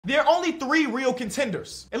There are only 3 real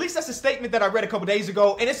contenders. At least that's a statement that I read a couple days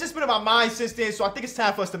ago, and it's just been in my mind since then, so I think it's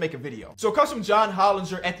time for us to make a video. So it comes from John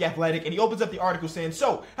Hollinger at The Athletic, and he opens up the article saying,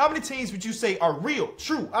 so, how many teams would you say are real,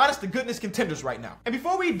 true, honest-to-goodness contenders right now? And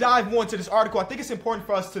before we dive more into this article, I think it's important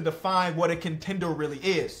for us to define what a contender really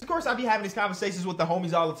is. Of course, I be having these conversations with the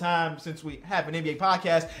homies all the time since we have an NBA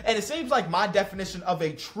podcast, and it seems like my definition of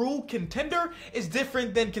a true contender is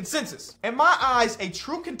different than consensus. In my eyes, a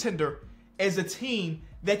true contender is a team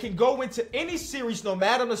that can go into any series no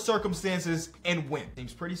matter the circumstances and win.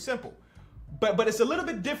 Seems pretty simple. But it's a little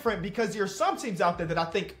bit different because there are some teams out there that I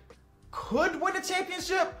think could win a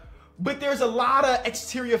championship, but there's a lot of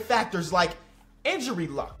exterior factors like injury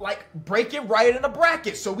luck, like breaking right in a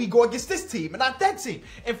bracket, so we go against this team and not that team.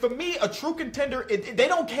 And for me, a true contender, they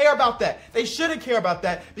don't care about that. They shouldn't care about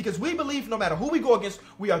that because we believe no matter who we go against,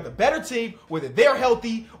 we are the better team, whether they're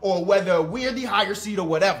healthy or whether we're the higher seed or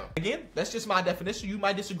whatever. Again, that's just my definition. You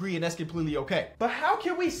might disagree and that's completely okay. But how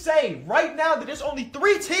can we say right now that there's only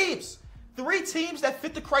 3 teams? 3 teams that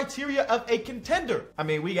fit the criteria of a contender. I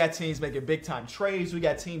mean, we got teams making big time trades. We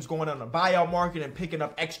got teams going on the buyout market and picking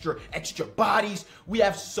up extra bodies. We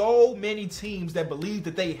have so many teams that believe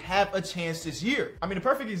that they have a chance this year. I mean, a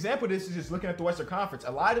perfect example of this is just looking at the Western Conference.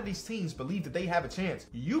 A lot of these teams believe that they have a chance.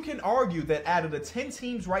 You can argue that out of the 10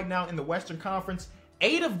 teams right now in the Western Conference,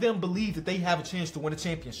 8 of them believe that they have a chance to win a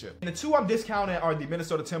championship. And the 2 I'm discounting are the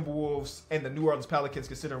Minnesota Timberwolves and the New Orleans Pelicans,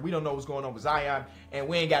 considering we don't know what's going on with Zion and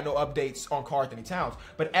we ain't got no updates on Karl Anthony Towns.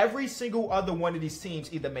 But every single other one of these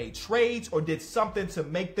teams either made trades or did something to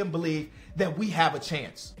make them believe that we have a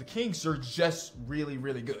chance. The Kings are just really,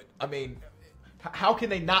 really good. I mean, how can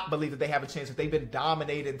they not believe that they have a chance if they've been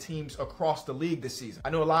dominating teams across the league this season? I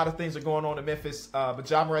know a lot of things are going on in Memphis, but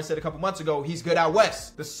Ja Morant said a couple months ago, he's good out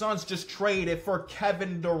west. The Suns just traded for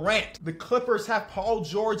Kevin Durant. The Clippers have Paul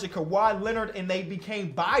George and Kawhi Leonard, and they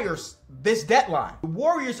became buyers this deadline. The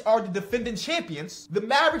Warriors are the defending champions. The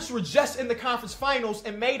Mavericks were just in the conference finals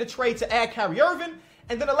and made a trade to add Kyrie Irving.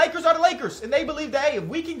 And then the Lakers are the Lakers, and they believe that, hey, if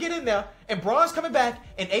we can get in there and Bron's coming back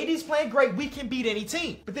and AD's playing great, we can beat any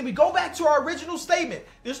team. But then we go back to our original statement.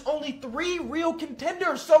 There's only 3 real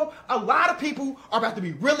contenders, so a lot of people are about to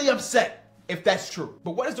be really upset if that's true.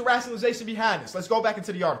 But what is the rationalization behind this? Let's go back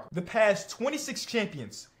into the article. The past 26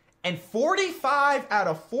 champions and 45 out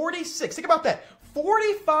of 46, think about that,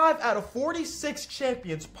 45 out of 46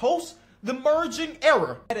 champions post the merging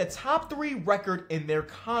era had a top 3 record in their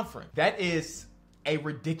conference. That is a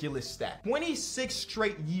ridiculous stat. 26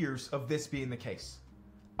 straight years of this being the case,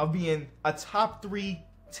 of being a top 3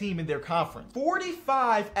 team in their conference.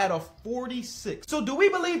 45 out of 46. So do we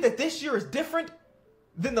believe that this year is different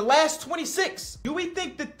than the last 26? Do we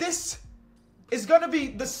think that this is going to be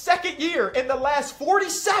the second year in the last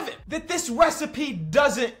 47 that this recipe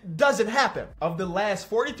doesn't happen? Of the last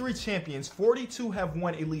 43 champions, 42 have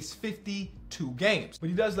won at least 52 games. But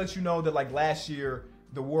he does let you know that like last year,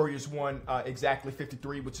 the Warriors won exactly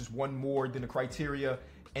 53, which is 1 more than the criteria.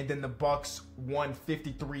 And then the Bucks won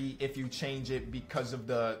 53 if you change it because of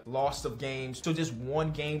the loss of games. So just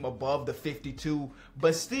 1 game above the 52,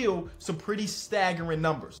 but still some pretty staggering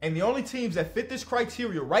numbers. And the only teams that fit this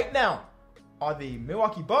criteria right now are the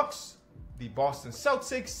Milwaukee Bucks, the Boston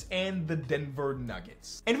Celtics, and the Denver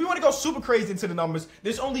Nuggets. And if we want to go super crazy into the numbers,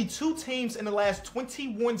 there's only 2 teams in the last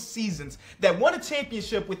 21 seasons that won a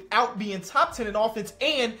championship without being top 10 in offense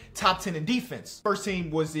and top 10 in defense. First team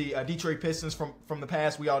was the Detroit Pistons from the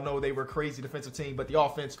past. We all know they were a crazy defensive team, but the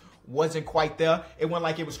offense wasn't quite there. It wasn't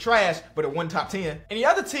like it was trash, but it won top 10. And the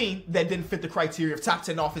other team that didn't fit the criteria of top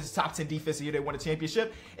 10 offense, top 10 defense the year they won a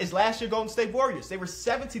championship is last year Golden State Warriors. They were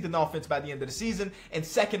 17th in offense by the end of the season and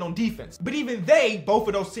 2nd on defense. But even they, both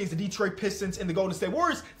of those teams, the Detroit Pistons and the Golden State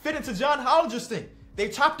Warriors, fit into John Hollinger's thing. They're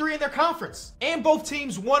top 3 in their conference. And both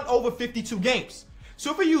teams won over 52 games.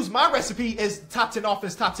 So if we use my recipe as top 10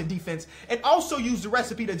 offense, top 10 defense, and also use the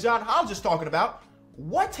recipe that John Hollinger's talking about,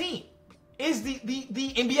 what team is the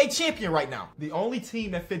NBA champion right now? The only team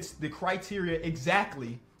that fits the criteria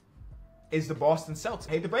exactly is the Boston Celtics.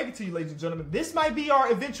 I hate to break it to you, ladies and gentlemen, this might be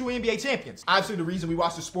our eventual NBA champions. Obviously, the reason we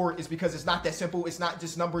watch the sport is because it's not that simple. It's not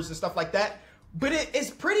just numbers and stuff like that. But it's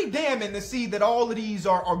pretty damning to see that all of these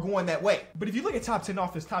are going that way. But if you look at top 10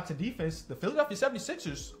 offense, top 10 defense, the Philadelphia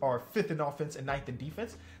 76ers are 5th in offense and 9th in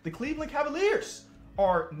defense. The Cleveland Cavaliers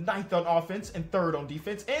are 9th on offense and 3rd on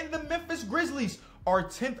defense. And the Memphis Grizzlies are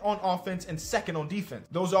 10th on offense and 2nd on defense.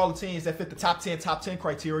 Those are all the teams that fit the top 10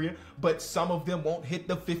 criteria, but some of them won't hit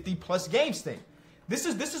the 50-plus games thing. This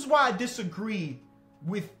is why I disagree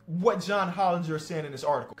with what John Hollinger is saying in this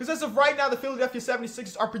article. Because as of right now, the Philadelphia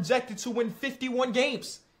 76ers are projected to win 51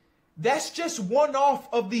 games. That's just one off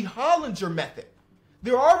of the Hollinger method.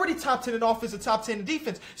 They're already top 10 in offense and top 10 in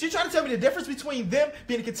defense. So you're trying to tell me the difference between them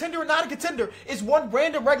being a contender and not a contender is one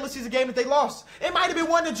random regular season game that they lost. It might have been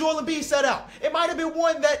one that Joel Embiid set out. It might have been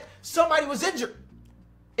one that somebody was injured.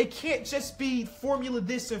 It can't just be formula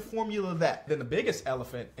this and formula that. Then the biggest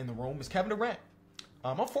elephant in the room is Kevin Durant.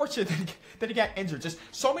 Unfortunate that he got injured. Just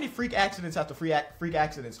so many freak accidents after freak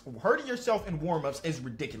accidents. Hurting yourself in warm-ups is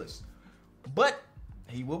ridiculous. But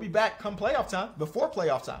he will be back come playoff time, before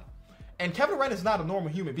playoff time. And Kevin Durant is not a normal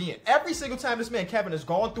human being. Every single time this man Kevin has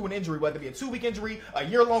gone through an injury, whether it be a 2-week injury, a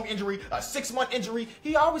year-long injury, a 6-month injury,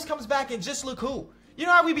 he always comes back and just look cool. You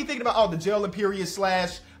know how we be thinking about, the jail period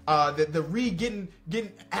slash the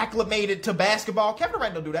getting acclimated to basketball? Kevin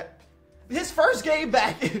Durant don't do that. His first game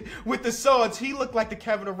back with the Suns, he looked like the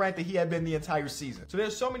Kevin Durant that he had been the entire season. So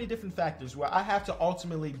there's so many different factors where I have to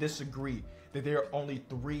ultimately disagree that there are only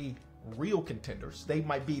 3 real contenders. They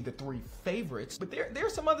might be the 3 favorites, but there are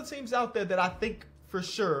some other teams out there that I think for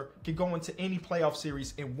sure can go into any playoff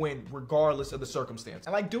series and win regardless of the circumstance.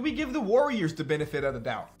 And do we give the Warriors the benefit of the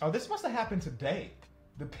doubt? Oh, this must have happened today.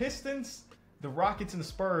 The Pistons, the Rockets, and the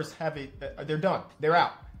Spurs they're done. They're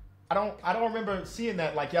out. I don't remember seeing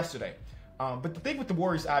that yesterday. But the thing with the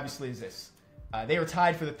Warriors obviously is this. They are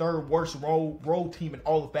tied for the 3rd worst road team in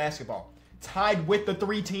all of basketball. Tied with the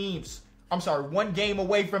 3 teams. I'm sorry, 1 game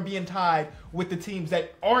away from being tied with the teams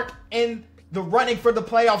that aren't in the running for the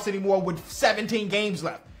playoffs anymore with 17 games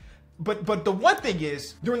left. But the one thing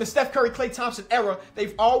is, during the Steph Curry, Klay Thompson era,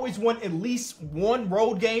 they've always won at least 1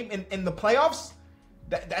 road game in the playoffs.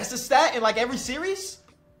 That's a stat in every series.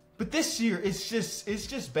 But this year, it's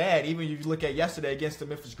just bad. Even if you look at yesterday against the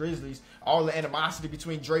Memphis Grizzlies, all the animosity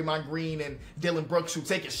between Draymond Green and Dylan Brooks, who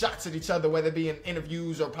taking shots at each other, whether it be in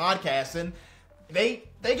interviews or podcasting, they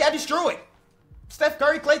got destroyed. Steph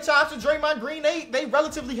Curry, Klay Thompson, Draymond Green, they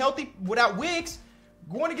relatively healthy without Wiggs.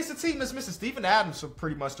 Going against a team that's missing Steven Adams for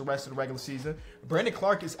pretty much the rest of the regular season. Brandon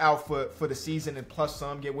Clark is out for the season and plus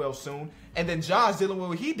some, get well soon. And then John's dealing with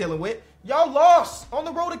what he's dealing with. Y'all lost on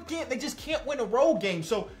the road again. They just can't win a road game.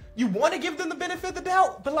 So you want to give them the benefit of the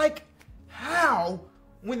doubt, but how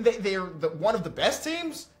when they're one of the best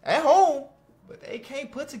teams at home, but they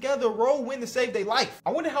can't put together a road win to save their life?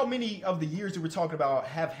 I wonder how many of the years that we're talking about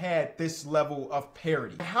have had this level of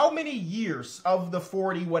parity. How many years of the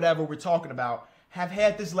 40 whatever we're talking about have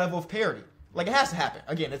had this level of parity? It has to happen.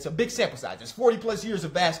 Again, it's a big sample size. It's 40 plus years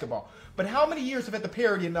of basketball. But how many years have had the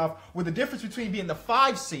parity enough where the difference between being the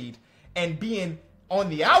 5 seed and being on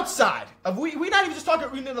the outside of, we're not even just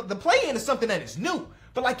talking, the play-in is something that is new,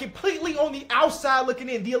 but completely on the outside looking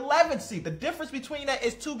in, the 11th seed, the difference between that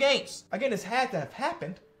is 2 games. Again, it's had to have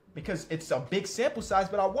happened because it's a big sample size,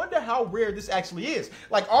 but I wonder how rare this actually is.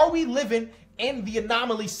 Are we living in the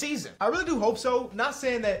anomaly season? I really do hope so. Not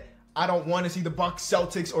saying that I don't want to see the Bucks,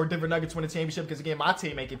 Celtics, or Denver Nuggets win a championship because, again, my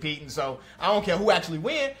team ain't competing, so I don't care who actually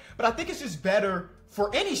win. But I think it's just better for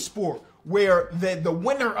any sport where the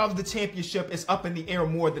winner of the championship is up in the air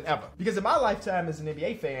more than ever. Because in my lifetime as an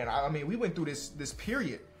NBA fan, I mean, we went through this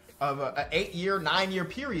period of an 8-year, 9-year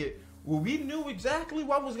period where we knew exactly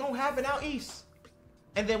what was going to happen out east.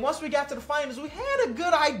 And then once we got to the finals, we had a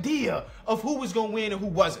good idea of who was going to win and who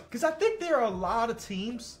wasn't. Because I think there are a lot of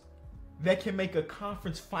teams that can make a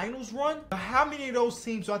conference finals run. But how many of those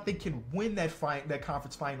teams do I think can win that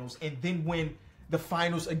conference finals and then win the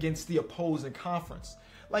finals against the opposing conference?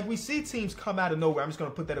 We see teams come out of nowhere. I'm just going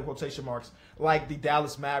to put that in quotation marks. Like the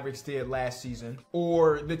Dallas Mavericks did last season,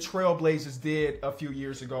 or the Trailblazers did a few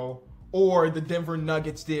years ago, or the Denver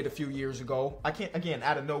Nuggets did a few years ago. I can't, again,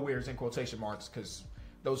 out of nowhere is in quotation marks because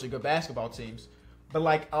those are good basketball teams.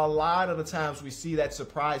 But a lot of the times we see that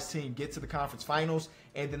surprise team get to the conference finals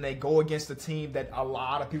and then they go against a team that a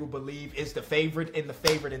lot of people believe is the favorite, and the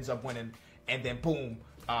favorite ends up winning, and then boom,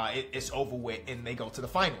 it's over with and they go to the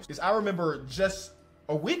finals. Because I remember just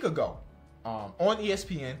a week ago on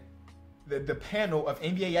ESPN, the panel of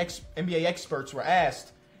NBA experts were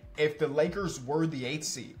asked if the Lakers were the 8th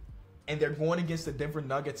seed and they're going against the Denver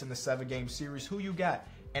Nuggets in the 7-game series, who you got?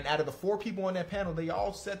 And out of the 4 people on that panel, they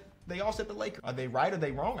all said the Lakers. Are they right? Are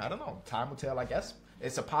they wrong? I don't know. Time will tell, I guess.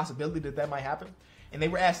 It's a possibility that might happen. And they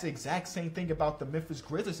were asked the exact same thing about the Memphis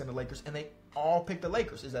Grizzlies and the Lakers, and they all picked the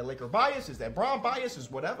Lakers. Is that Laker bias? Is that Bron bias? Is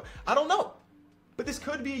whatever? I don't know. But this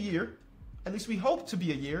could be a year, at least we hope to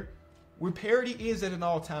be a year, where parity is at an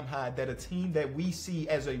all-time high, that a team that we see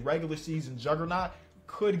as a regular season juggernaut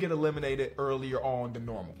could get eliminated earlier on than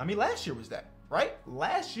normal. I mean, last year was that, right?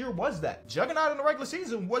 Last year was that. Juggernaut in the regular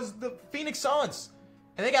season was the Phoenix Suns.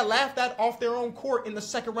 And they got laughed at off their own court in the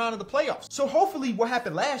 2nd round of the playoffs. So hopefully what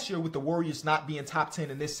happened last year with the Warriors not being top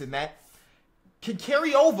 10 and this and that can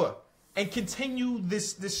carry over and continue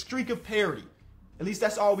this streak of parity. At least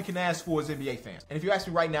that's all we can ask for as NBA fans. And if you ask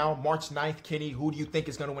me right now, March 9th, Kenny, who do you think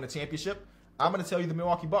is going to win a championship? I'm going to tell you the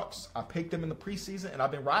Milwaukee Bucks. I picked them in the preseason, and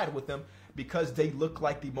I've been riding with them because they look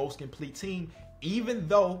like the most complete team, even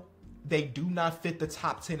though they do not fit the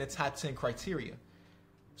top 10 and top 10 criteria.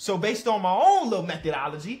 So based on my own little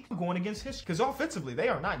methodology, I'm going against history. Because offensively, they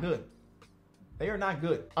are not good. They are not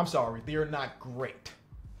good. I'm sorry, they are not great.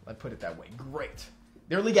 Let's put it that way. Great.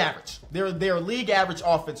 They're league average. They're league average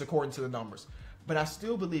offense according to the numbers. But I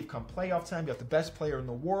still believe come playoff time, you have the best player in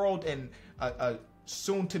the world and a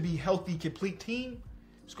soon-to-be healthy, complete team.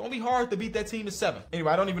 It's going to be hard to beat that team in 7.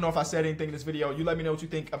 Anyway, I don't even know if I said anything in this video. You let me know what you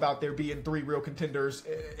think about there being 3 real contenders.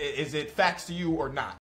 Is it facts to you or not?